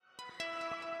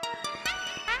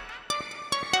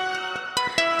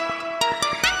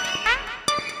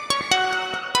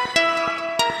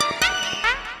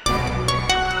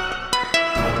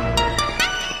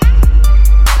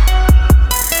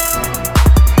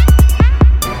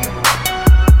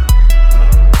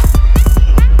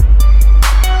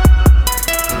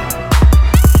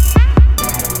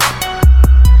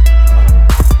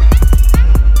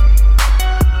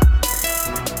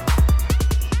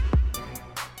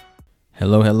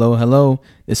Hello, hello, hello.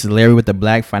 This is Larry with the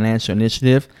Black Financial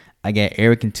Initiative. I got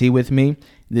Eric and T with me.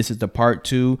 This is the part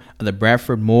 2 of the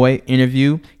Bradford Moye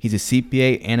interview. He's a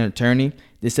CPA and an attorney.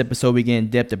 This episode we get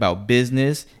in depth about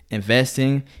business,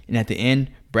 investing, and at the end,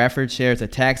 Bradford shares a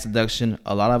tax deduction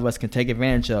a lot of us can take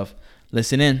advantage of.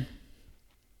 Listen in.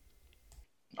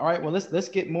 All right, well, let's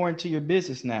get more into your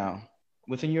business now.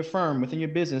 Within your firm, within your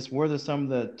business, what are some of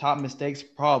the top mistakes,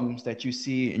 problems that you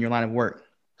see in your line of work?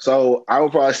 So I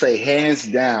would probably say hands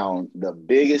down, the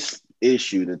biggest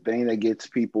issue, the thing that gets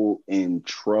people in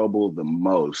trouble the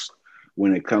most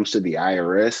when it comes to the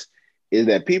IRS is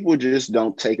that people just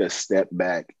don't take a step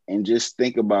back and just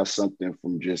think about something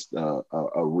from just a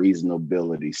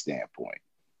reasonability standpoint.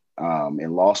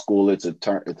 In law school, it's a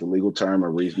legal term,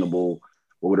 what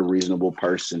would a reasonable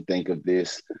person think of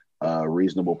this?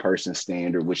 Reasonable person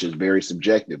standard, which is very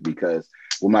subjective because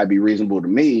what might be reasonable to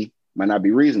me might not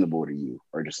be reasonable to you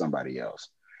or to somebody else.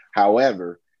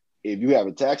 However, if you have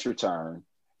a tax return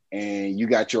and you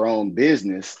got your own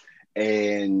business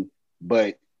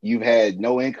but you've had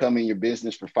no income in your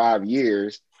business for 5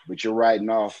 years, but you're writing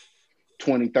off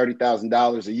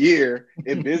 $20,000-$30,000 a year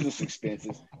in business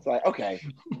expenses, it's like, okay,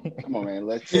 come on, man,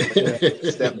 let's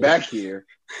step back here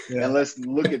and let's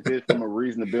look at this from a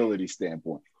reasonability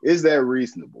standpoint. Is that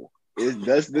reasonable?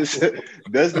 Does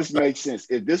this make sense?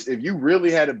 If you really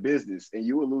had a business and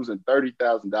you were losing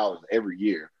 $30,000 every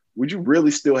year, would you really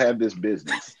still have this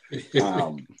business?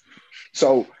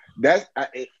 So those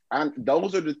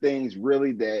are the things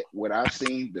really that what I've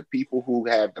seen, the people who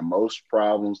have the most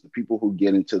problems, the people who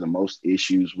get into the most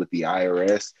issues with the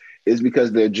IRS is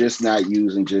because they're just not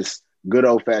using just good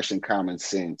old fashioned common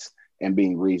sense and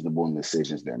being reasonable in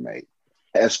decisions they're made.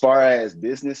 As far as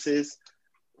businesses,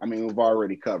 I mean, we've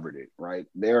already covered it, right?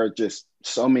 There are just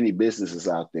so many businesses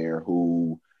out there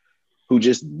who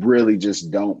just really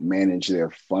just don't manage their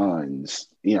funds,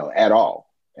 at all.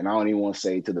 And I don't even want to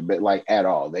say to the bit like at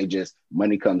all. They just,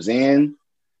 money comes in,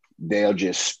 they'll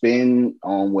just spend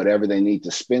on whatever they need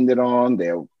to spend it on.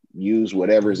 They'll use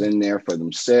whatever's in there for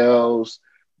themselves.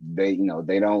 They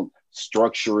don't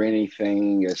structure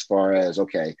anything as far as,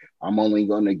 okay, I'm only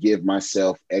going to give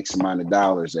myself X amount of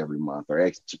dollars every month or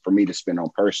X for me to spend on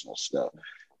personal stuff.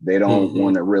 They don't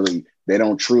they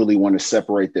don't truly want to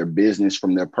separate their business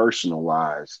from their personal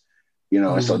lives,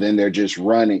 and so then they're just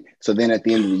running. So then at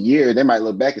the end of the year, they might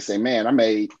look back and say, man, I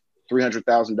made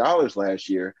 $300,000 last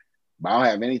year, but I don't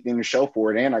have anything to show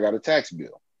for it. And I got a tax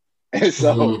bill. And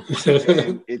so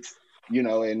and it's,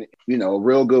 a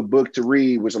real good book to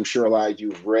read, which I'm sure a lot of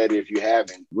you have read. If you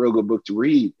haven't, real good book to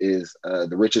read is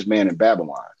The Richest Man in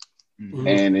Babylon. Mm-hmm.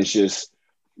 And it's just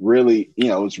really,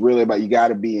 it's really about, you got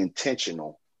to be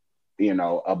intentional,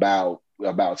 about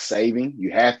saving.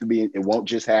 You have to be, it won't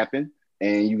just happen.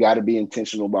 And you got to be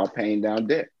intentional about paying down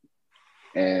debt.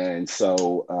 And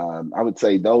so I would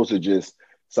say those are just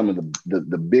some of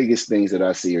the biggest things that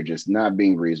I see are just not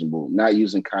being reasonable, not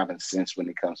using common sense when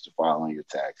it comes to filing your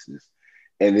taxes.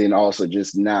 And then also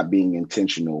just not being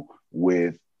intentional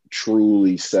with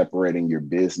truly separating your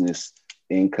business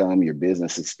income, your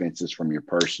business expenses from your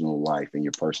personal life and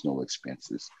your personal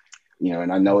expenses.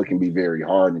 And I know it can be very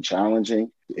hard and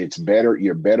challenging.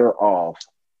 You're better off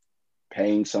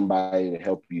paying somebody to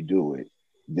help you do it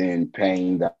than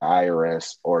paying the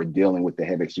IRS or dealing with the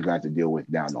headaches you're going to have to deal with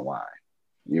down the line.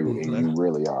 You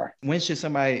really are. When should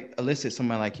somebody elicit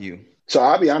somebody like you? So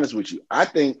I'll be honest with you. I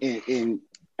think in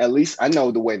at least I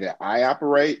know the way that I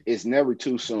operate, it's never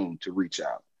too soon to reach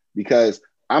out, because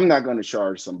I'm not going to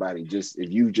charge somebody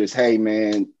hey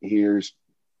man, here's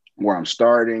where I'm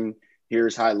starting.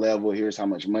 Here's high level. Here's how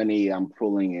much money I'm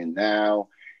pulling in now.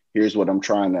 Here's what I'm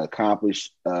trying to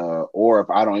accomplish. Or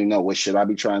if I don't even know, what should I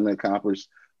be trying to accomplish?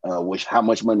 How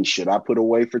much money should I put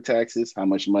away for taxes? How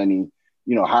much money,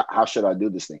 how should I do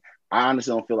this thing? I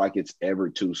honestly don't feel like it's ever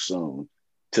too soon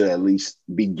to at least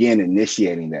begin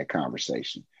initiating that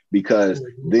conversation, because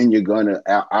then you're going to,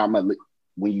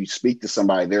 when you speak to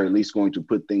somebody, they're at least going to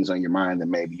put things on your mind that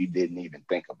maybe you didn't even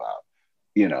think about.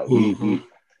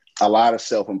 A lot of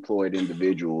self-employed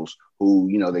individuals who,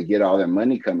 they get all their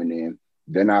money coming in,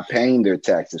 they're not paying their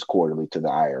taxes quarterly to the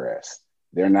IRS.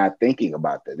 They're not thinking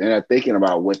about that. They're not thinking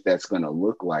about what that's going to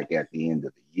look like at the end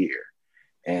of the year.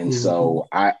 And so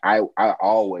I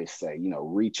always say,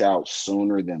 reach out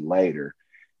sooner than later,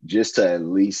 just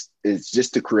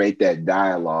to create that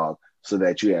dialogue so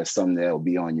that you have something that will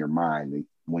be on your mind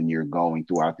when you're going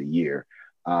throughout the year.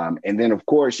 And then, of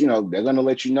course, they're going to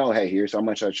let you know, hey, here's how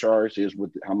much I charge. Here's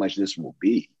how much this will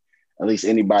be. At least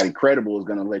anybody credible is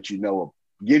going to let you know,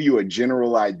 give you a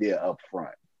general idea up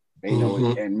front.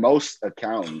 And most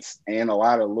accountants and a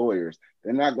lot of lawyers,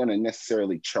 they're not going to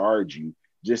necessarily charge you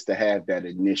just to have that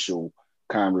initial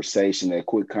conversation, that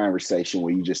quick conversation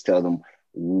where you just tell them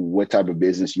what type of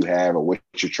business you have or what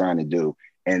you're trying to do.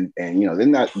 And they're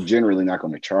not generally not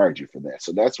going to charge you for that.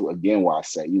 So that's again why I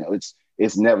say,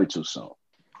 it's never too soon.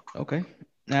 Okay.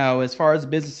 Now, as far as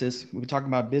businesses, we've been talking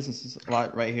about businesses a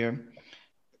lot right here.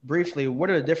 Briefly, what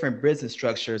are the different business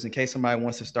structures in case somebody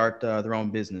wants to start their own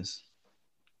business?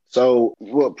 So,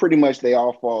 well, pretty much they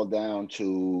all fall down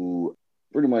to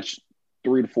pretty much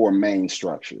 3 to 4 main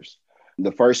structures.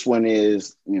 The first one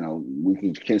is, we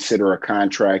can consider a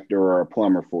contractor or a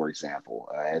plumber, for example,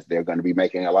 as they're going to be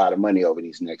making a lot of money over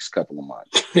these next couple of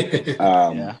months.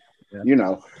 Yeah. You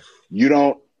know, you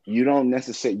don't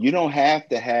necessarily, you don't have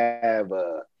to have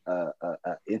a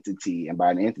entity, and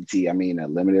by an entity I mean a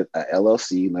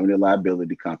LLC, limited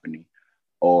liability company,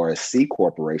 or a C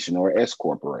corporation or S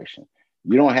corporation.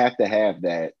 You don't have to have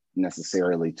that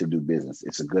necessarily to do business.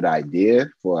 It's a good idea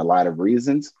for a lot of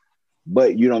reasons,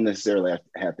 but you don't necessarily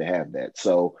have to have that.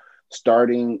 So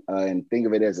starting and think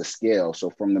of it as a scale. So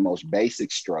from the most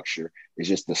basic structure is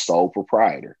just the sole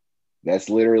proprietor. That's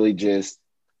literally just,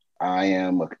 I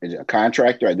am a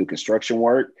contractor. I do construction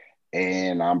work,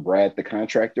 and I'm Brad the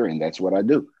contractor, and that's what I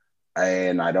do.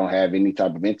 And I don't have any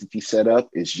type of entity set up.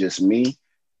 It's just me,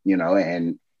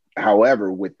 and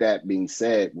however, with that being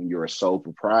said, when you're a sole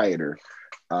proprietor,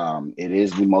 it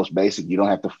is the most basic. You don't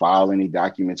have to file any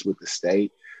documents with the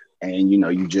state, and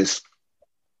you just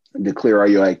declare all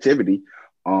your activity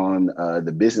on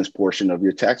the business portion of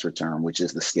your tax return, which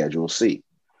is the Schedule C.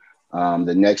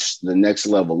 The next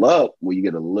level up, where you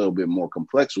get a little bit more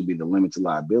complex, will be the limited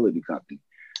liability company.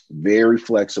 Very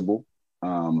flexible,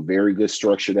 very good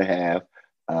structure to have.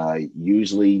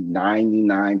 Usually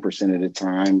 99% of the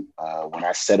time, when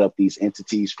I set up these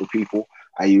entities for people,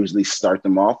 I usually start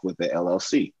them off with the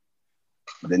LLC.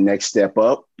 The next step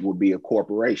up will be a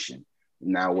corporation.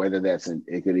 Now, whether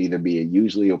it could either be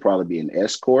usually it'll probably be an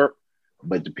S corp,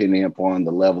 but depending upon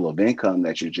the level of income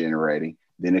that you're generating,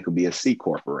 then it could be a C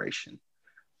corporation.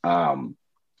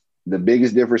 The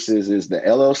biggest difference is the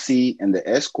LLC and the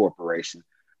S corporation.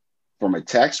 From a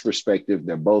tax perspective,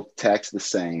 they're both taxed the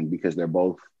same because they're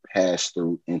both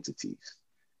pass-through entities.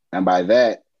 And by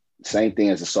that, same thing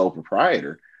as a sole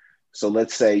proprietor. So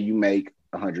let's say you make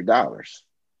 $100,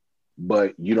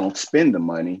 but you don't spend the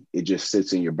money. It just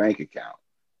sits in your bank account.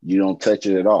 You don't touch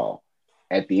it at all.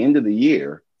 At the end of the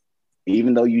year,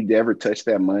 even though you never touched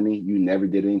that money, you never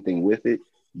did anything with it,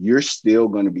 you're still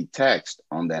going to be taxed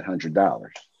on that $100.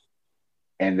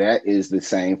 And that is the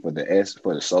same for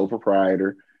the sole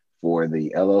proprietor, for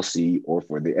the LLC, or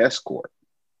for the S corp.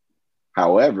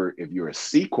 However, if you're a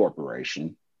C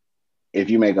corporation, if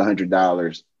you make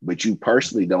 $100, but you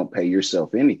personally don't pay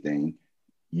yourself anything,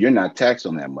 you're not taxed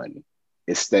on that money.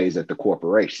 It stays at the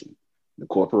corporation. The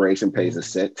corporation pays a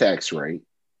set tax rate.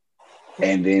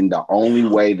 And then the only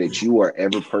way that you are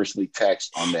ever personally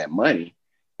taxed on that money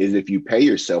is if you pay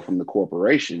yourself from the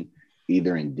corporation,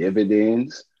 either in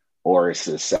dividends or as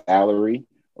a salary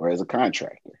or as a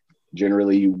contractor.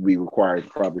 Generally, you be required to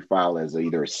probably file as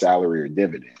either a salary or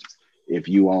dividends if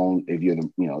you're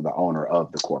the owner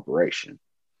of the corporation.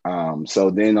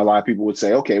 So then a lot of people would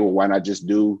say, okay, well, why not just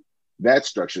do that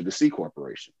structure, the C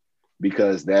corporation?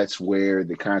 Because that's where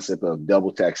the concept of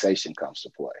double taxation comes to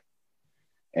play.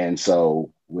 And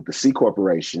so with the C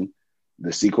corporation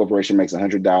makes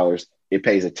 $100. It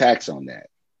pays a tax on that.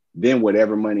 Then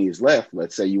whatever money is left,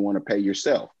 let's say you want to pay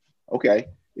yourself. Okay,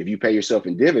 if you pay yourself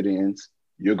in dividends,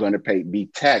 you're going to be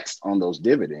taxed on those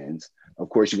dividends. Of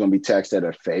course, you're going to be taxed at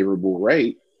a favorable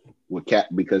rate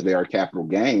because they are capital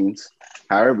gains.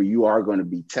 However, you are going to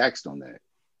be taxed on that.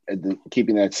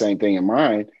 Keeping that same thing in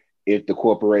mind, if the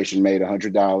corporation made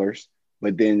 $100,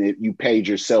 but then if you paid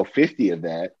yourself 50 of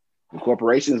that, the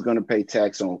corporation is going to pay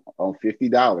tax on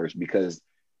 $50 because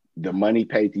the money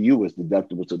paid to you was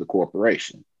deductible to the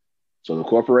corporation. So the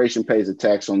corporation pays a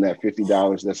tax on that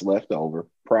 $50 that's left over,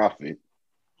 profit.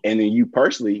 And then you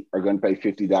personally are going to pay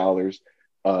 $50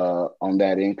 on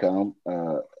that income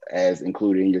as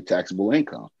included in your taxable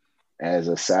income as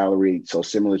a salary. So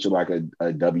similar to like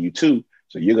a W-2.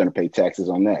 So you're going to pay taxes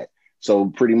on that. So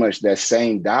pretty much that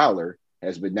same dollar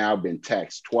has now been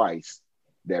taxed twice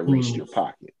that reached your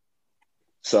pocket.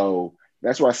 So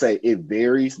that's why I say it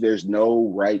varies. There's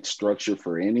no right structure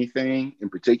for anything in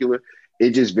particular.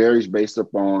 It just varies based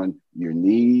upon your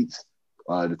needs,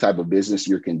 the type of business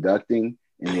you're conducting,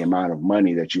 and the amount of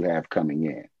money that you have coming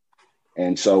in.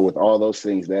 And so with all those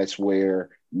things, that's where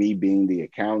me being the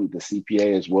accountant, the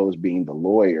CPA, as well as being the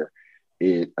lawyer,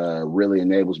 it really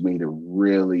enables me to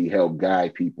really help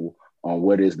guide people on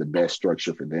what is the best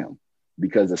structure for them.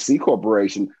 Because a C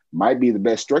corporation might be the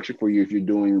best structure for you if you're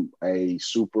doing a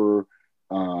super,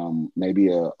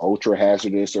 maybe a ultra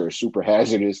hazardous or a super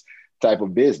hazardous type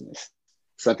of business,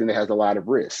 something that has a lot of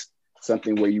risk,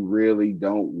 something where you really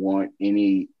don't want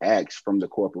any acts from the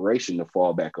corporation to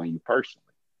fall back on you personally.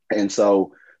 And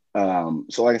so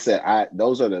like I said,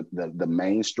 those are the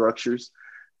main structures.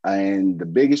 And the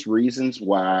biggest reasons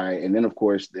why, and then of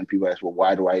course, then people ask, well,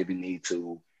 why do I even need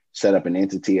to set up an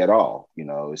entity at all?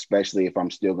 Especially if I'm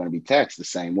still going to be taxed the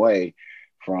same way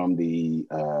from the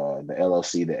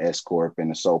LLC, the S corp,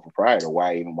 and the sole proprietor.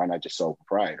 Why not just sole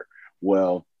proprietor?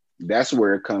 Well, that's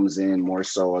where it comes in more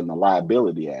so in the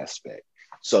liability aspect.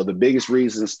 So the biggest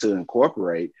reasons to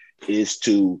incorporate is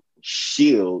to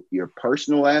shield your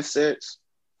personal assets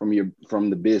from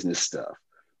the business stuff,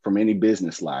 from any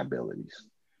business liabilities.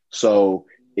 So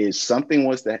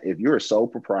if you're a sole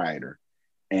proprietor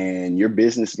and your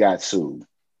business got sued,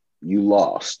 you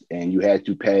lost and you had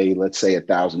to pay, let's say,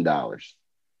 $1,000.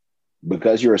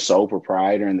 Because you're a sole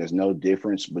proprietor and there's no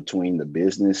difference between the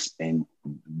business and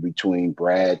between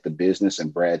Brad, the business,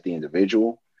 and Brad, the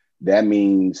individual, that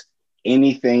means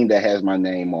anything that has my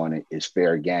name on it is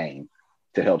fair game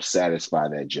to help satisfy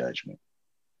that judgment.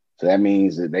 So that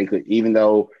means that they could, even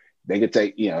though they could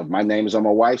take, if my name is on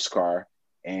my wife's car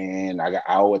and I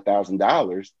owe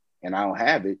 $1,000 and I don't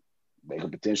have it, they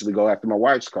could potentially go after my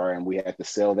wife's car and we have to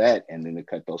sell that and then to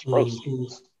cut those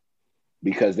proceeds.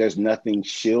 Because there's nothing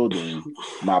shielding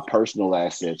my personal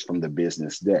assets from the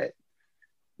business debt.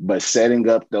 But setting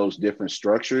up those different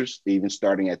structures, even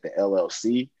starting at the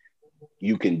LLC,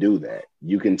 you can do that.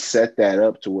 You can set that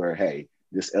up to where, hey,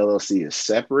 this LLC is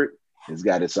separate. It's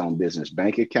got its own business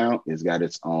bank account. It's got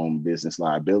its own business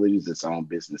liabilities, its own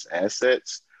business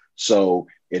assets. So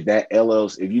if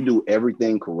you do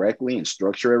everything correctly and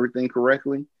structure everything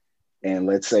correctly, and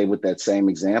let's say with that same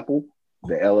example,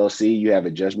 the LLC, you have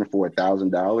a judgment for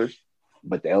 $1,000,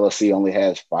 but the LLC only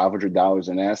has $500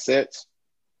 in assets,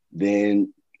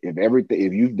 then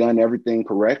if you've done everything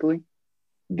correctly,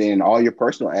 then all your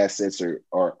personal assets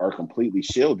are completely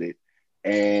shielded.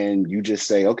 And you just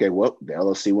say, okay, well, the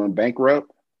LLC went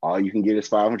bankrupt. All you can get is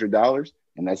 $500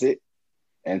 and that's it.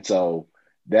 And so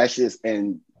that's just,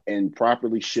 and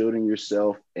properly shielding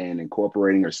yourself and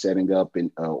incorporating or setting up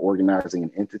and organizing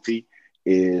an entity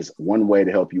is one way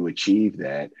to help you achieve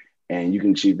that. And you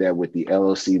can achieve that with the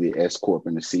LLC, the S corp,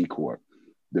 and the C corp.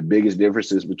 The biggest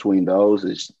differences between those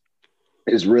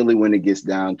is really when it gets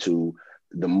down to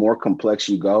the more complex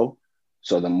you go.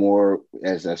 So the more,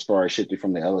 as far as shifting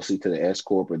from the LLC to the S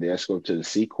corp or the S corp to the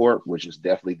C corp, which is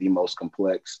definitely the most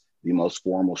complex, the most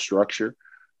formal structure.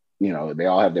 They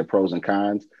all have their pros and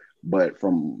cons. But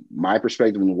from my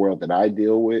perspective in the world that I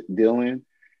deal in,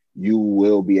 you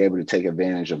will be able to take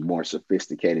advantage of more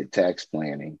sophisticated tax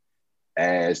planning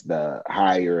as the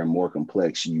higher and more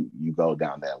complex you go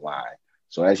down that line.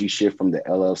 So as you shift from the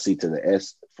LLC to the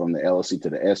S, from the LLC to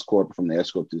the S corp, from the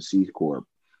S corp to the C corp,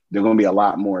 there are going to be a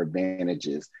lot more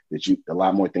advantages a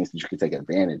lot more things that you can take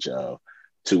advantage of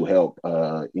to help,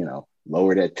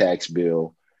 lower that tax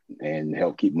bill and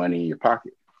help keep money in your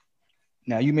pocket.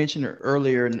 Now, you mentioned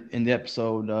earlier in the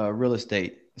episode, real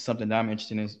estate, something that I'm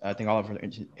interested in. I think all of us are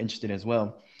interested in as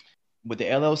well. With the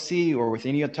LLC or with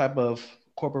any type of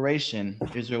corporation,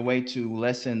 is there a way to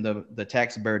lessen the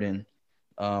tax burden,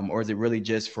 or is it really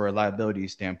just for a liability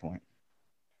standpoint?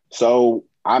 So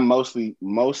I'm mostly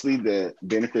the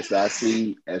benefits that I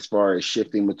see as far as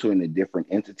shifting between the different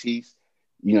entities.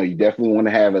 You definitely want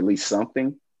to have at least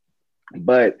something,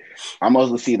 but I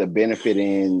mostly see the benefit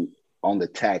on the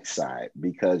tax side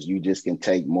because you just can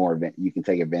take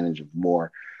advantage of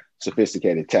more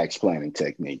sophisticated tax planning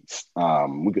techniques.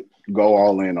 We could go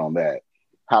all in on that.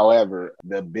 However,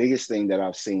 the biggest thing that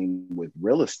I've seen with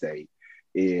real estate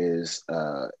is,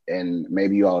 and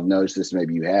maybe you all have noticed this,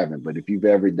 maybe you haven't, but if you've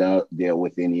ever dealt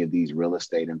with any of these real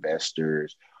estate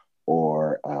investors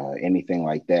or anything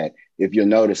like that, if you'll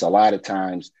notice, a lot of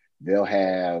times they'll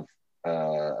have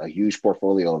a huge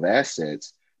portfolio of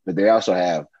assets, but they also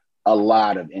have a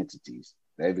lot of entities.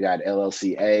 They've got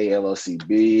LLC A, LLC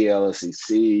B, LLC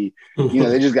C.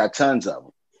 They just got tons of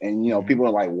them. And, people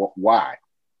are like, why?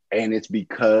 And it's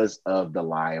because of the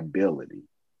liability.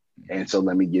 And so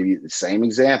let me give you the same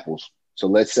examples. So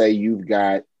let's say you've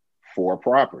got 4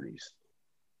 properties.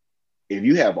 If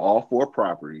you have all 4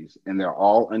 properties and they're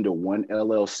all under one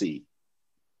LLC,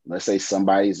 let's say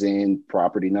somebody's in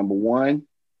property number 1,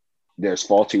 there's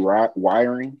faulty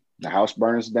wiring, the house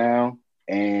burns down,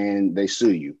 and they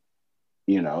sue you,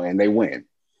 and they win.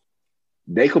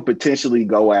 They could potentially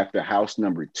go after house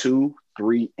number 2,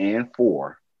 3, and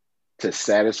 4 to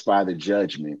satisfy the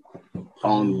judgment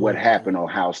on what happened on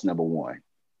house number one,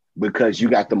 because you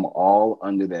got them all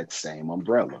under that same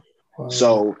umbrella.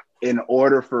 So in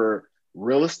order for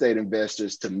real estate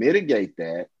investors to mitigate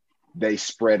that, they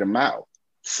spread them out.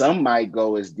 Some might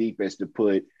go as deep as to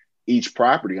put each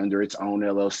property under its own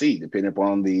LLC, depending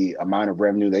upon the amount of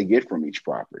revenue they get from each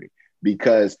property.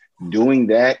 Because doing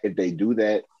that, if they do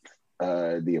that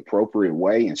the appropriate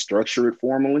way and structure it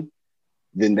formally,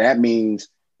 then that means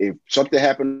if something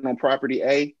happened on property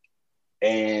A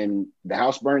and the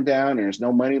house burned down and there's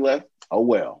no money left, oh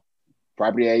well.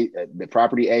 The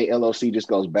property A LLC just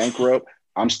goes bankrupt.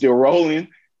 I'm still rolling,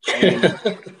 and,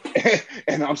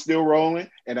 and I'm still rolling,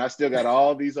 and I still got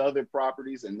all these other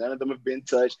properties, and none of them have been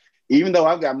touched. Even though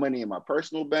I've got money in my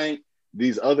personal bank,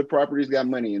 these other properties got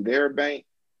money in their bank.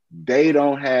 They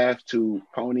don't have to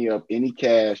pony up any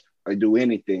cash or do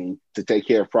anything to take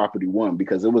care of property one,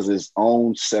 because it was its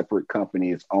own separate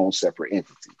company, its own separate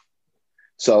entity.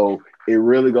 So it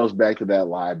really goes back to that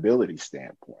liability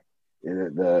standpoint.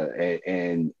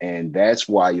 And that's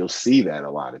why you'll see that a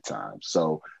lot of times.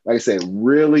 So like I said,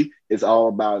 really it's all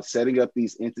about setting up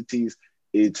these entities.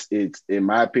 It's in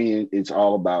my opinion, it's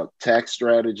all about tax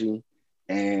strategy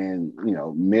and, you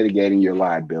know, mitigating your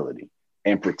liability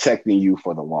and protecting you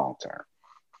for the long term.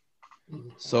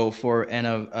 So for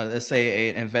let's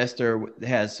say an investor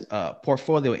has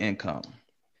portfolio income,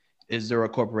 is there a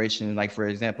corporation, like for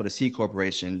example, the C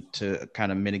corporation, to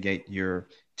kind of mitigate your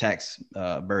tax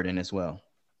burden as well?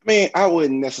 I mean, I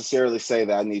wouldn't necessarily say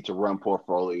that I need to run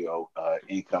portfolio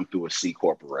income through a C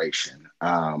corporation.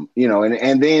 You know,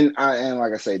 and then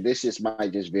like I say, this just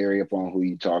might just vary upon who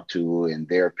you talk to and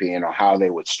their opinion on how they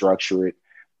would structure it.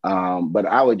 But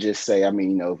I would just say, I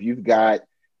mean, you know, if you've got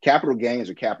capital gains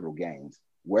or capital gains,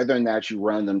 whether or not you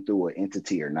run them through an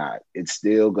entity or not, it's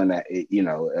still gonna,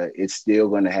 it's still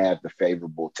gonna have the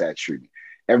favorable tax treatment.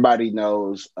 Everybody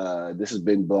knows this has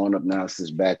been blown up now since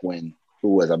back when,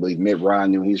 I believe Mitt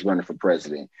Romney, he's running for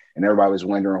president, and everybody was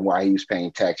wondering why he was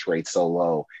paying tax rates so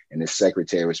low and his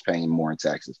secretary was paying more in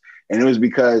taxes. And it was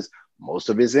because most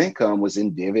of his income was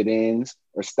in dividends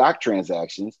or stock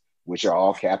transactions, which are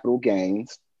all capital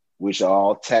gains, which are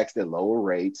all taxed at lower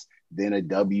rates than a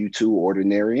W-2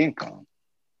 ordinary income.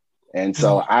 And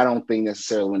so I don't think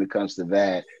necessarily when it comes to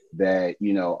that,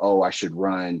 you know, oh, I should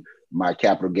run my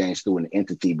capital gains through an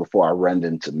entity before I run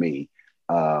them to me.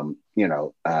 You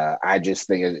know, I just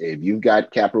think if you've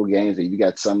got capital gains and you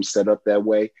got some set up that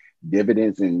way,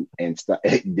 dividends and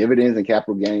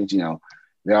capital gains, you know,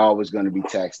 they're always going to be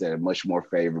taxed at a much more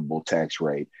favorable tax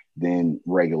rate than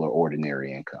regular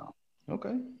ordinary income.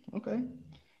 Okay.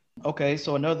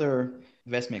 So another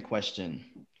investment question: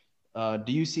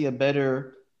 do you see a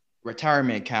better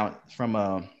retirement account from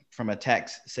a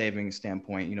tax savings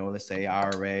standpoint? You know, let's say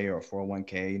IRA or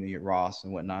 401k, you know, your Roth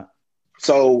and whatnot.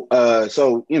 So,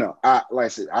 you know, like I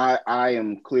said, I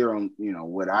am clear on, you know,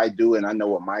 what I do, and I know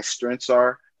what my strengths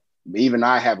are. Even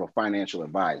I have a financial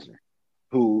advisor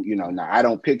who, you know, now I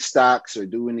don't pick stocks or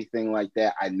do anything like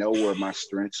that. I know where my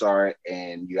strengths are,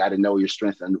 and you got to know your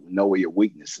strengths and know where your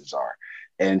weaknesses are.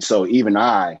 And so even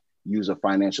I use a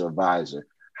financial advisor.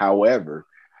 However,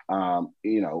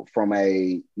 you know, from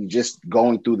just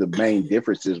going through the main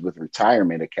differences with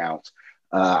retirement accounts,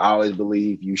 I always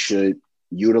believe you should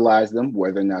utilize them,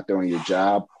 whether or not they're on your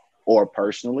job or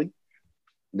personally.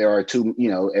 There are two, you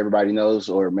know, everybody knows,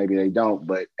 or maybe they don't,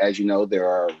 but as you know, there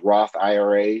are Roth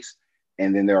IRAs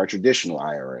and then there are traditional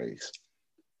IRAs.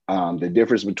 The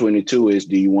difference between the two is,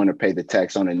 do you want to pay the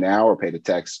tax on it now or pay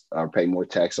more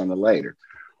tax on it later?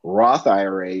 Roth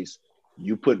IRAs,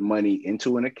 you put money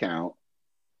into an account,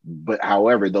 but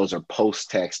however, those are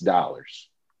post-tax dollars.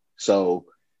 So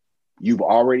you've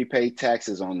already paid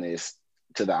taxes on this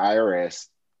to the IRS,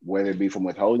 whether it be from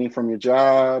withholding from your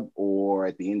job or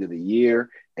at the end of the year.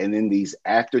 And then these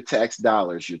after-tax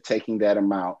dollars, you're taking that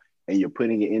amount and you're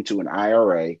putting it into an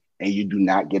IRA, and you do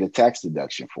not get a tax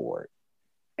deduction for it.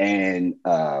 And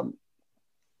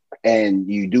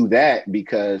you do that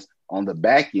because on the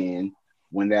back end,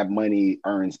 when that money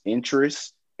earns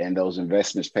interest and those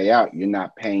investments pay out, you're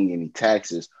not paying any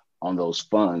taxes on those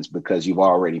funds because you've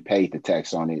already paid the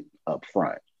tax on it up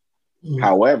front. Mm-hmm.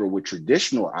 However, with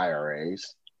traditional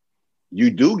IRAs,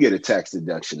 you do get a tax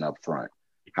deduction up front.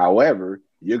 However,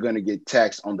 you're going to get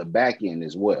taxed on the back end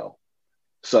as well.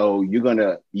 So you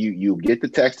get the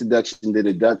tax deduction to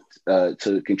deduct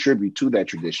to contribute to that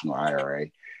traditional IRA,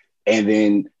 and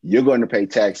then you're going to pay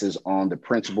taxes on the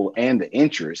principal and the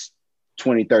interest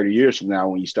 20, 30 years from now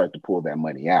when you start to pull that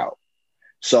money out.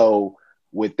 So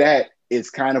with that, it's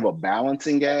kind of a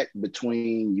balancing act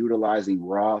between utilizing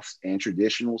Roths and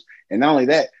traditionals. And not only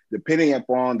that, depending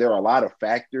upon, there are a lot of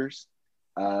factors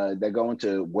that go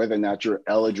into whether or not you're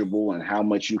eligible and how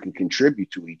much you can contribute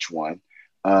to each one.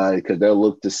 Because they'll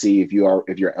look to see if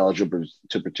you're eligible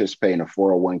to participate in a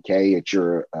 401k at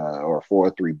your or a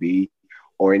 403b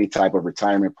or any type of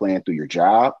retirement plan through your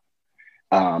job.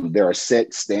 There are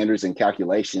set standards and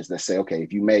calculations that say, okay,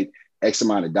 if you make X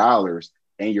amount of dollars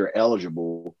and you're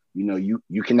eligible,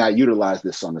 you cannot utilize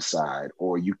this on the side,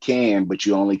 or you can, but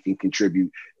you only can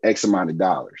contribute X amount of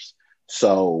dollars.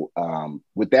 So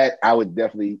with that, I would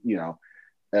definitely,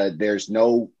 there's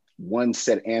no one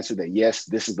set answer that, yes,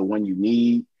 this is the one you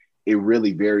need. It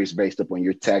really varies based upon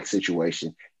your tax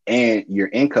situation and your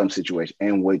income situation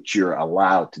and what you're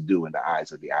allowed to do in the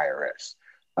eyes of the IRS.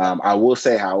 I will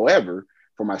say, however,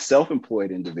 for my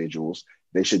self-employed individuals,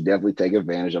 they should definitely take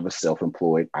advantage of a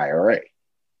self-employed IRA,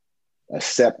 a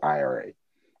SEP IRA.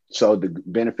 So the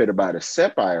benefit about a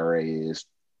SEP IRA is,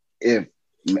 and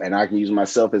I can use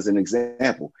myself as an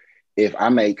example, if I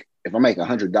make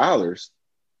 $100,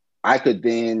 I could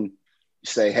then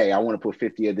say, hey, I want to put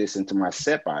 50 of this into my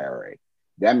SEP IRA.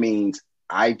 That means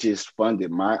I just funded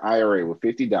my IRA with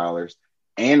 $50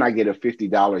 and I get a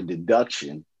 $50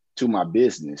 deduction to my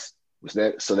business.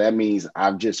 So that means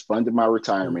I've just funded my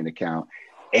retirement account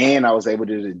and I was able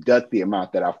to deduct the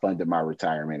amount that I funded my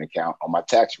retirement account on my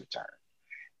tax return.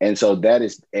 And so that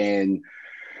is, and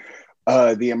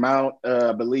the amount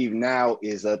I believe now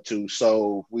is up to,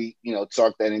 so we,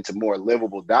 talk that into more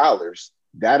livable dollars,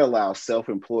 that allows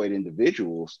self-employed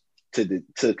individuals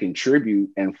to contribute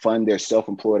and fund their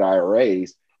self-employed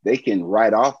IRAs. They can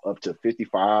write off up to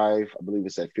 55, I believe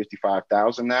it's at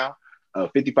 55,000 now,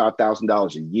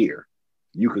 $55,000 a year.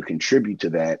 You could contribute to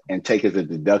that and take as a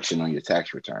deduction on your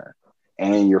tax return,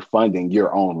 and you're funding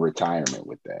your own retirement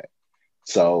with that.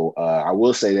 So I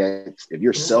will say that if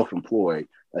you're self-employed,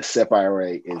 a SEP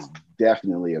IRA is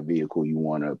definitely a vehicle you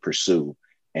want to pursue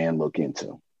and look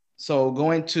into. So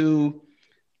going to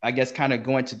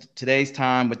today's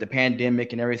time with the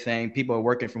pandemic and everything, people are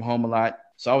working from home a lot.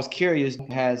 So I was curious,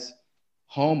 has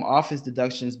home office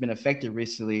deductions been affected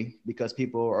recently because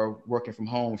people are working from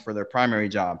home for their primary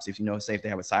jobs? If say if they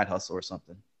have a side hustle or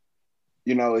something.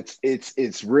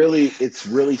 It's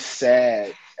really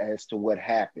sad as to what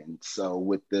happened.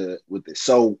 So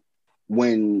so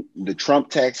when the Trump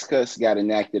tax cuts got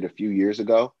enacted a few years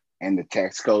ago and the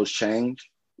tax codes changed,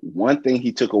 one thing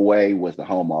he took away was the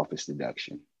home office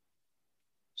deduction.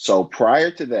 So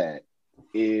prior to that,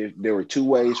 if there were two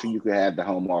ways for you to have the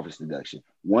home office deduction.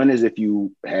 One is if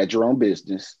you had your own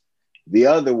business. The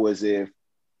other was if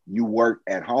you worked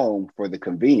at home for the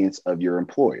convenience of your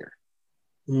employer.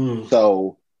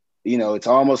 So, it's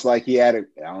almost like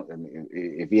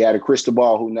if he had a crystal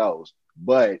ball, who knows?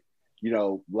 But,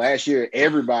 last year,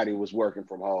 everybody was working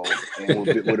from home and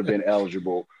would have been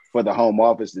eligible for the home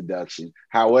office deduction.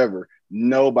 However,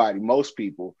 most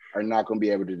people are not going to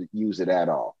be able to use it at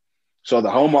all. So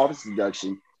the home office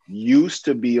deduction used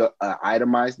to be an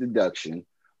itemized deduction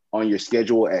on your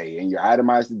Schedule A, and your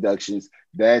itemized deductions,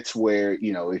 that's where,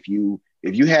 if you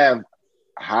have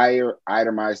higher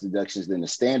itemized deductions than the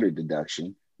standard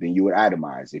deduction, then you would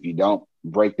itemize. If you don't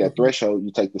break that threshold,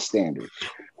 you take the standard.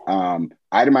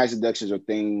 Itemized deductions are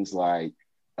things like,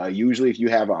 usually if you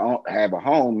have a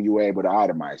home, you were able to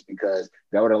itemize because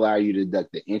that would allow you to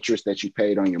deduct the interest that you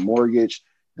paid on your mortgage,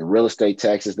 the real estate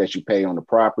taxes that you pay on the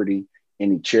property,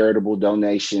 any charitable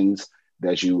donations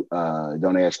that you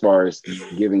donate as far as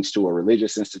givings to a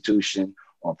religious institution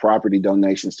or property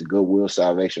donations to Goodwill,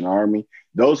 Salvation Army.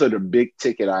 Those are the big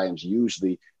ticket items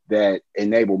usually that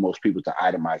enable most people to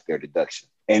itemize their deduction.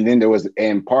 And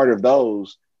then part of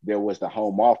those, there was the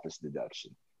home office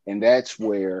deduction. And that's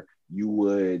where you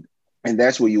would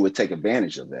take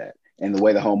advantage of that. And the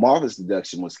way the home office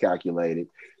deduction was calculated,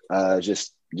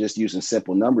 just using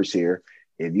simple numbers here,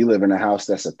 if you live in a house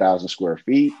that's 1,000 square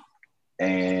feet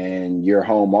and your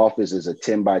home office is a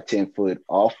 10 by 10 foot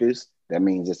office, that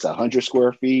means it's 100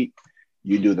 square feet.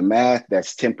 You do the math,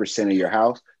 that's 10% of your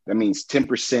house. That means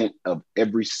 10% of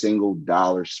every single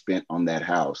dollar spent on that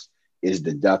house is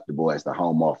deductible as the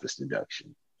home office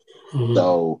deduction.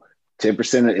 So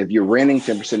 10%, if you're renting,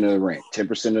 10% of the rent,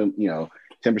 10% of,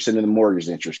 10% of the mortgage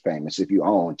interest payments. If you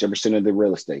own, 10% of the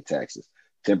real estate taxes,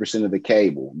 10% of the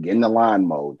cable, getting the line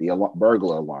mowed, the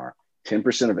burglar alarm,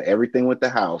 10% of everything with the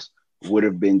house would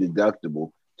have been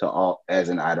deductible to all as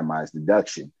an itemized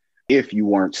deduction if you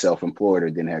weren't self-employed or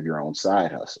didn't have your own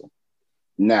side hustle.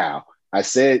 Now, I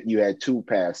said you had two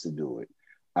paths to do it.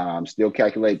 Still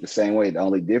calculate the same way. The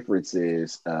only difference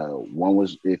is one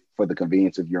was if for the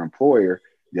convenience of your employer,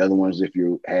 The other one is if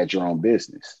you had your own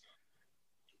business.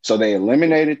 So they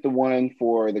eliminated the one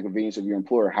for the convenience of your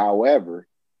employer. However,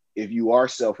 if you are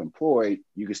self-employed,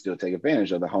 you can still take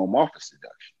advantage of the home office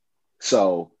deduction.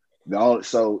 So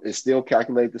it's still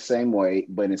calculated the same way,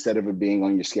 but instead of it being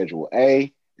on your Schedule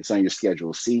A, it's on your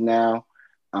Schedule C now.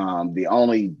 The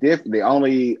only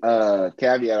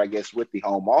caveat, I guess, with the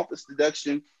home office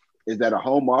deduction is that a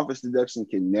home office deduction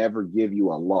can never give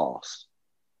you a loss.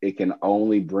 It can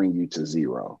only bring you to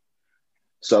zero.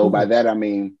 So by that, I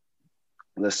mean,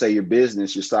 let's say your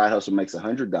side hustle makes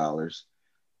 $100,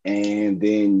 and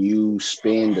then you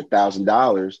spend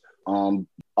 $1,000 on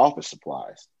office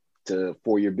supplies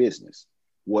for your business.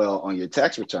 Well, on your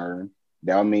tax return,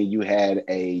 that would mean you had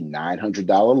a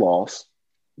 $900 loss,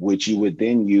 which you would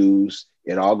then use.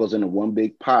 It all goes into one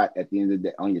big pot at the end of the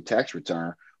day on your tax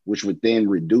return, which would then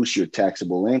reduce your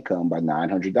taxable income by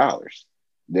 $900,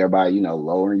 thereby,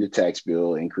 lowering your tax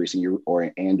bill, increasing or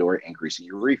increasing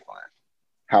your refund.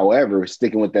 However,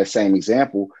 sticking with that same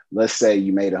example, let's say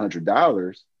you made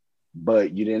 $100,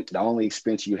 but the only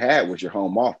expense you had was your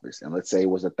home office. And let's say it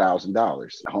was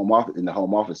 $1,000 the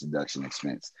home office deduction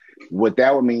expense. What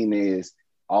that would mean is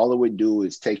all it would do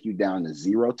is take you down to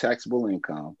zero taxable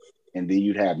income. And then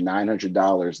you'd have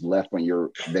 $900 left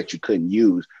that you couldn't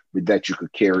use, but that you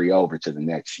could carry over to the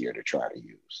next year to try to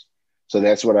use. So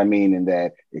that's what I mean in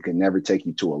that it can never take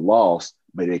you to a loss,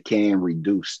 but it can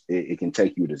reduce, it can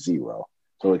take you to zero.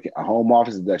 So a home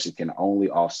office deduction can only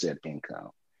offset income.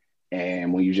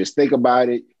 And when you just think about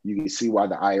it, you can see why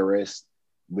the IRS,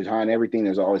 behind everything,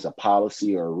 there's always a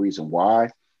policy or a reason why.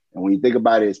 And when you think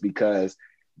about it, it's because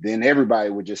then everybody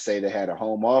would just say they had a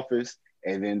home office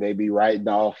and then they'd be writing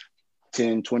off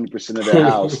 10, 20% of their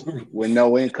house with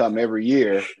no income every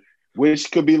year, which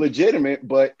could be legitimate,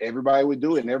 but everybody would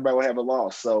do it and everybody would have a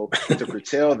loss. So to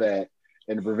curtail that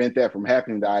and to prevent that from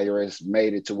happening, the IRS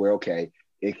made it to where, okay,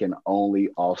 it can only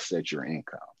offset your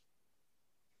income.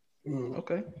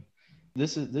 Okay.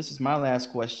 This is my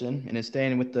last question, and it's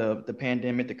staying with the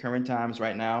pandemic, the current times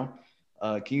right now.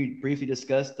 Can you briefly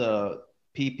discuss the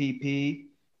PPP,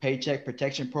 Paycheck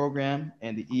Protection Program,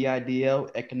 and the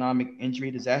EIDL, Economic Injury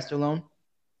Disaster Loan?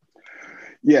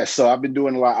 Yes, so I've been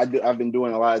doing a lot. I've been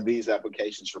doing a lot of these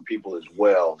applications for people as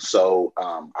well. So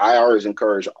I always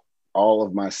encourage all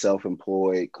of my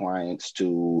self-employed clients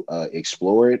to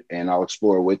explore it, and I'll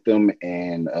explore it with them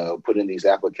and put in these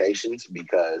applications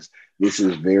because this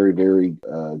is very, very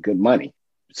good money.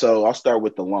 So I'll start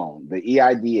with the loan, the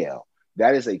EIDL.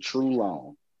 That is a true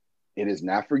loan. It is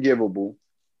not forgivable.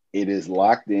 It is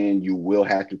locked in. You will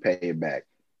have to pay it back.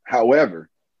 However,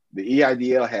 the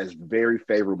EIDL has very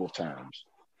favorable terms.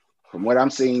 From what I'm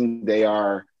seeing, they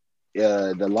are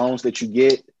the loans that you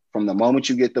get. From the moment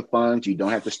you get the funds, you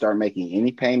don't have to start making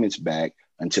any payments back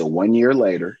until 1 year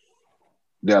later.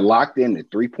 They're locked in at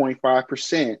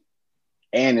 3.5%,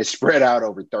 and it's spread out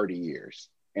over 30 years.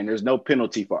 And there's no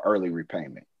penalty for early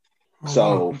repayment.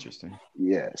 So interesting.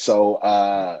 Yeah. So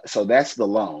that's the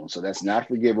loan. So that's not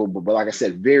forgivable, but like I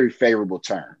said, very favorable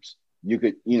terms. You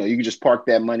could just park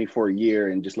that money for a year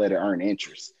and just let it earn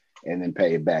interest and then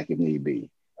pay it back if need be,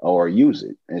 or use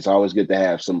it. And it's always good to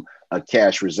have a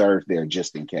cash reserve there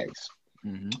just in case.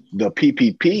 Mm-hmm. The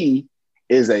PPP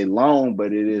is a loan,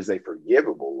 but it is a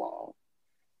forgivable loan.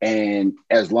 And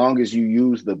as long as you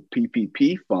use the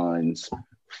PPP funds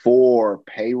for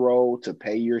payroll, to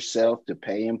pay yourself, to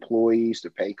pay employees, to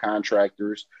pay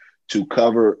contractors, to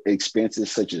cover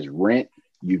expenses such as rent,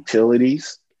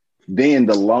 utilities, then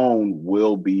the loan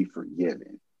will be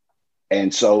forgiven.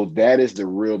 And so that is the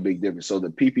real big difference. So the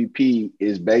PPP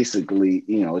is basically,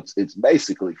 it's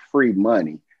basically free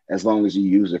money as long as you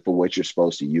use it for what you're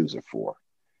supposed to use it for.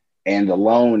 And the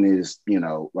loan is,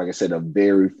 like I said, a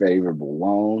very favorable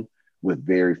loan with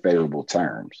very favorable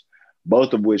terms,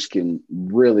 both of which can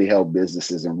really help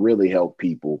businesses and really help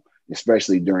people,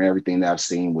 especially during everything that I've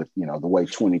seen with, the way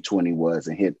 2020 was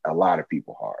and hit a lot of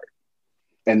people hard.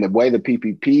 And the way the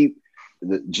PPP,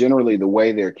 generally the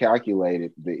way they're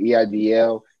calculated, the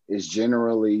EIDL is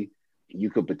generally, you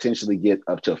could potentially get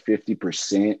up to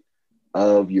 50%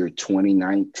 of your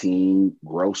 2019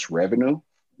 gross revenue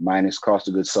minus cost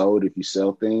of goods sold if you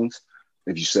sell things,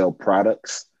 if you sell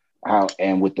products.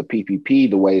 And with the PPP,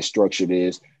 the way it's structured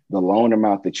is the loan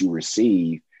amount that you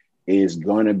receive is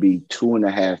going to be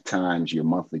 2.5 times your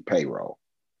monthly payroll.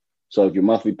 So if your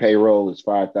monthly payroll is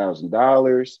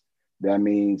 $5,000, that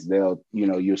means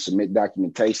you'll submit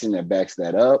documentation that backs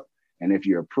that up. And if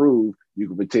you're approved, you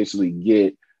could potentially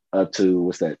get up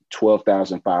to,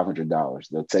 $12,500.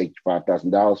 They'll take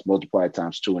 $5,000, multiply it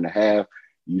times 2.5.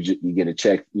 You get a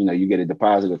check, you get a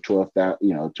deposit of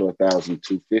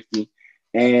 $12,250,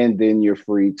 And then you're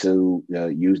free to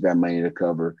use that money to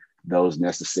cover those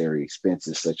necessary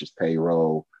expenses such as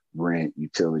payroll, rent,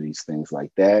 utilities, things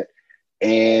like that.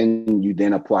 And you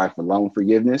then apply for loan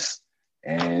forgiveness.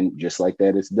 And just like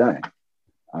that, it's done.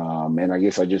 And I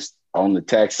guess I just, on the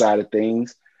tax side of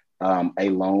things, a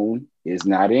loan is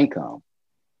not income.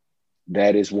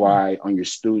 That is why on your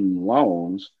student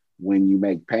loans, when you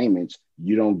make payments,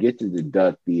 you don't get to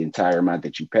deduct the entire amount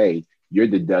that you pay. Your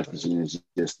deduction is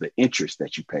just the interest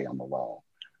that you pay on the loan.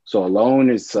 So a loan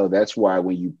is, so that's why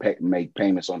when you make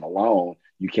payments on a loan,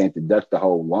 you can't deduct the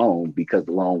whole loan because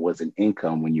the loan was an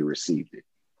income when you received it.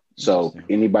 So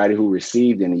anybody who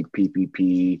received any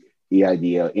PPP,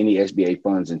 EIDL, any SBA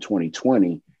funds in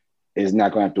 2020 is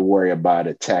not going to have to worry about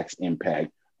a tax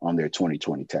impact on their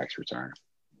 2020 tax return.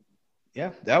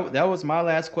 Yeah, that was my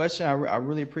last question. I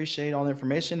really appreciate all the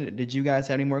information. Did you guys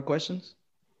have any more questions?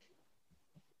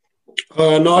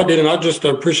 No, I didn't. I just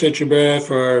appreciate you, Brad,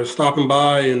 for stopping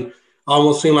by, and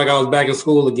almost seemed like I was back in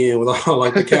school again with all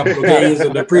like the capital gains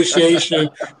and depreciation,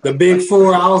 the big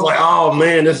four. I was like, oh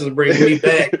man, this is bringing me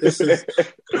back. I was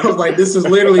like, this is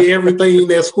literally everything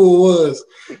that school was.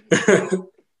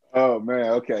 Oh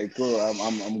man, okay, cool.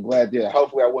 I'm glad. Yeah,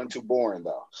 hopefully I wasn't too boring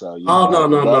though. So no.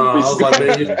 I was like,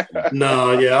 man,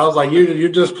 I was like, you're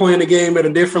just playing the game at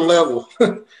a different level.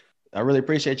 I really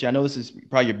appreciate you. I know this is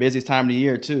probably your busiest time of the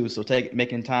year too, so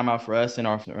making time out for us and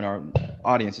our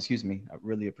audience. Excuse me. I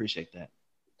really appreciate that.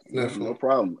 Definitely.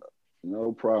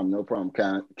 No problem.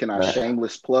 Can I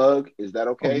shameless plug? Is that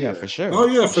okay? Oh, yeah, for sure. Oh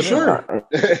yeah, for sure.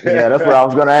 Yeah, that's what I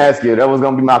was going to ask you. That was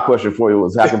going to be my question for you: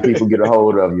 was how can people get a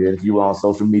hold of you if you were on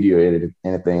social media or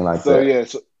anything like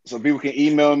that? So people can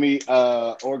email me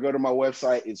or go to my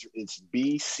website. It's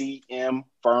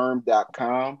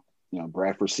bcmfirm.com.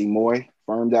 Bradford C. Moye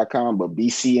firm.com, but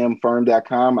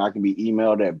bcmfirm.com. I can be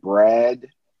emailed at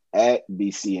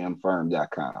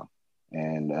brad@bcmfirm.com,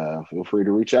 and feel free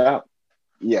to reach out.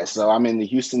 Yeah, so I'm in the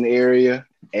Houston area,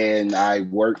 and I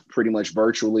work pretty much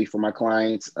virtually for my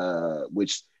clients,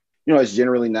 which has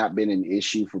generally not been an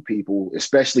issue for people,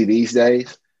 especially these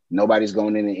days. Nobody's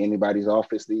going into anybody's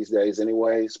office these days,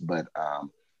 anyways. But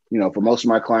for most of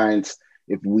my clients,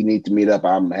 if we need to meet up,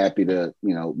 I'm happy to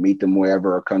meet them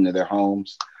wherever or come to their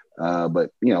homes. But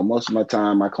most of my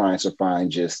time, my clients are fine.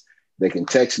 Just they can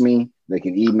text me, they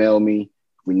can email me.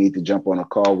 If we need to jump on a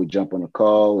call, we jump on a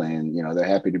call, and they're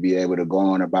happy to be able to go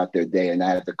on about their day and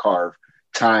not have to carve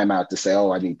time out to say,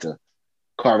 oh, I need to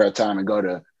carve out time and go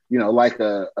to like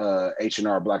a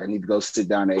H&R Block. I need to go sit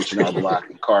down at H&R Block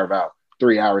and carve out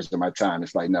 3 hours of my time.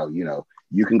 It's like, no, you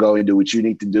can go and do what you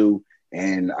need to do,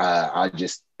 and I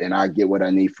get what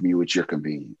I need from you at your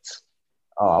convenience.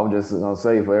 Oh, I was just gonna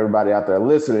say for everybody out there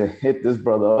listening, hit this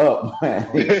brother up, man.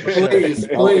 please.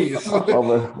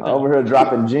 over here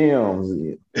dropping gems.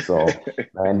 So,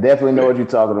 and definitely know what you're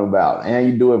talking about. And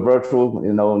you do it virtual.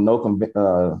 No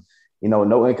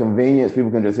inconvenience. People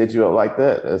can just hit you up like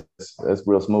that. That's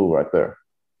real smooth right there.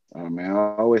 Oh man,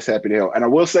 I'm always happy to help. And I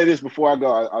will say this before I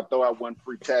go, I'll throw out one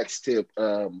free tax tip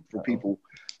for people.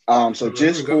 So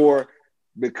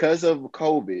because of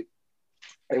COVID.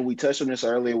 And we touched on this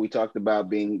earlier. We talked about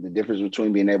the difference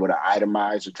between being able to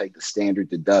itemize or take the standard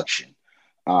deduction.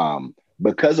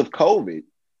 Because of COVID,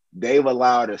 they've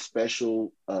allowed a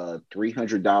special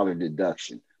 $300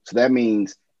 deduction. So that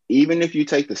means even if you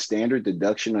take the standard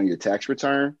deduction on your tax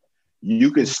return,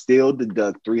 you can still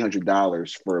deduct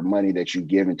 $300 for money that you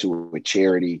give into a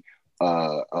charity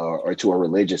or to a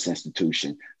religious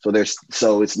institution. So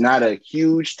it's not a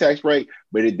huge tax rate,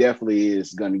 but it definitely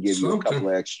is going to give you a couple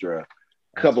of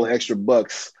extra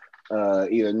bucks,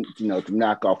 either to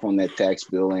knock off on that tax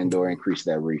bill and or increase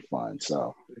that refund.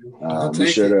 So be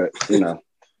sure to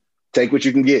take what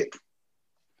you can get.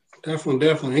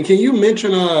 Definitely. And can you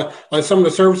mention like some of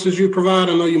the services you provide?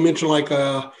 I know you mentioned like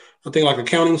I think like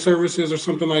accounting services or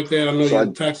something like that. I know you're a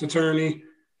tax attorney.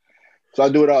 So I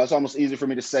do it all. It's almost easier for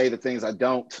me to say the things I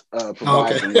don't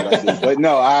provide than what I do. But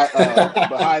no,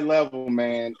 but high level,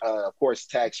 man. Of course,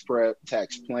 tax prep,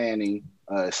 tax planning,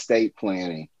 estate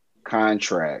planning,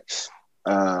 contracts,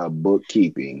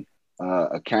 bookkeeping,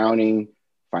 accounting,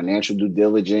 financial due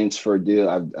diligence for deal.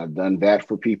 I've done that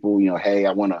for people. Hey,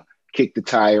 I want to kick the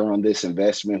tire on this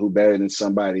investment. Who better than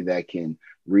somebody that can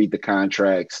read the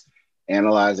contracts,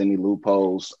 analyze any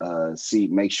loopholes,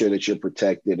 make sure that you're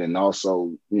protected, and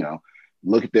also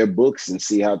look at their books and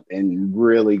see how, and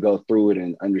really go through it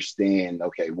and understand,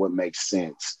 okay, what makes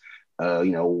sense?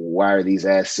 Why are these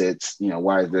assets,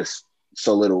 why is this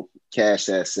so little cash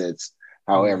assets?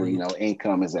 However,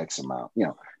 income is X amount,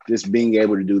 just being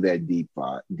able to do that deep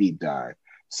dive.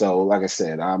 So like I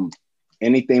said, I'm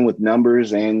anything with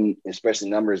numbers, and especially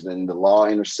numbers and the law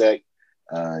intersect,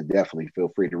 definitely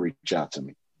feel free to reach out to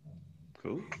me.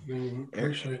 Cool.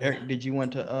 Eric, did you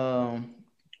want to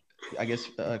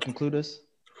conclude us?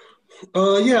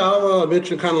 I'll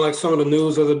mention kind of like some of the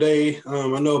news of the day.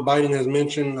 I know Biden has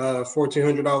mentioned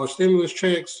 $1,400 stimulus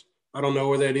checks. I don't know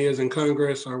where that is in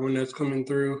Congress or when that's coming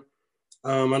through.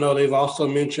 I know they've also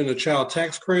mentioned a child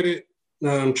tax credit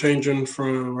changing to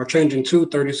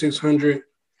 $3,600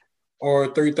 or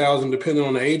 $3,000 depending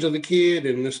on the age of the kid,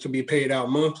 and this to be paid out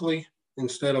monthly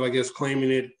instead of, I guess,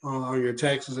 claiming it on your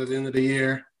taxes at the end of the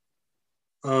year.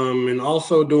 And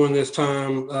also during this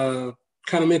time,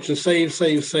 kind of mentioned save,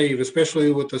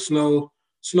 especially with the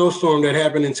snowstorm that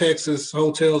happened in Texas.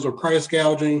 Hotels were price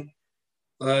gouging.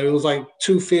 It was like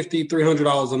 $250,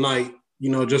 $300 a night,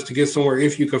 just to get somewhere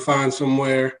if you could find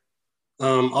somewhere.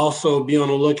 Also, be on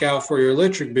the lookout for your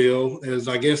electric bill, as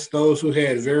I guess those who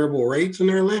had variable rates in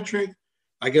their electric,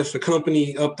 I guess the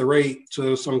company upped the rate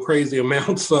to some crazy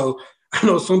amount. So I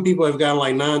know some people have gotten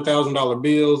like $9,000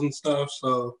 bills and stuff.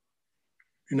 So,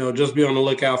 just be on the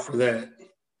lookout for that.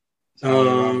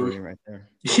 Robbery right there.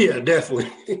 Yeah,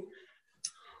 definitely.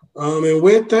 And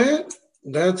with that,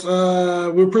 that's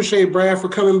we appreciate Brad for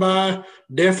coming by.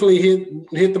 Definitely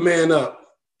hit the man up,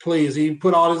 please. He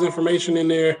put all his information in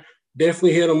there.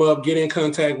 Definitely hit him up. Get in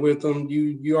contact with him.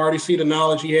 You already see the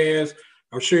knowledge he has.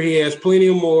 I'm sure he has plenty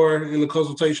of more in the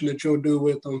consultation that you'll do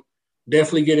with him.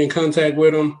 Definitely get in contact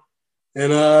with him.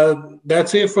 And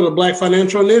that's it for the Black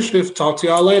Financial Initiative. Talk to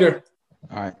y'all later.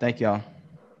 All right. Thank y'all.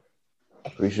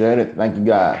 Appreciate it. Thank you,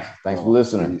 guys. Thanks for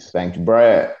listening. Thank you,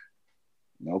 Brad.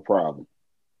 No problem.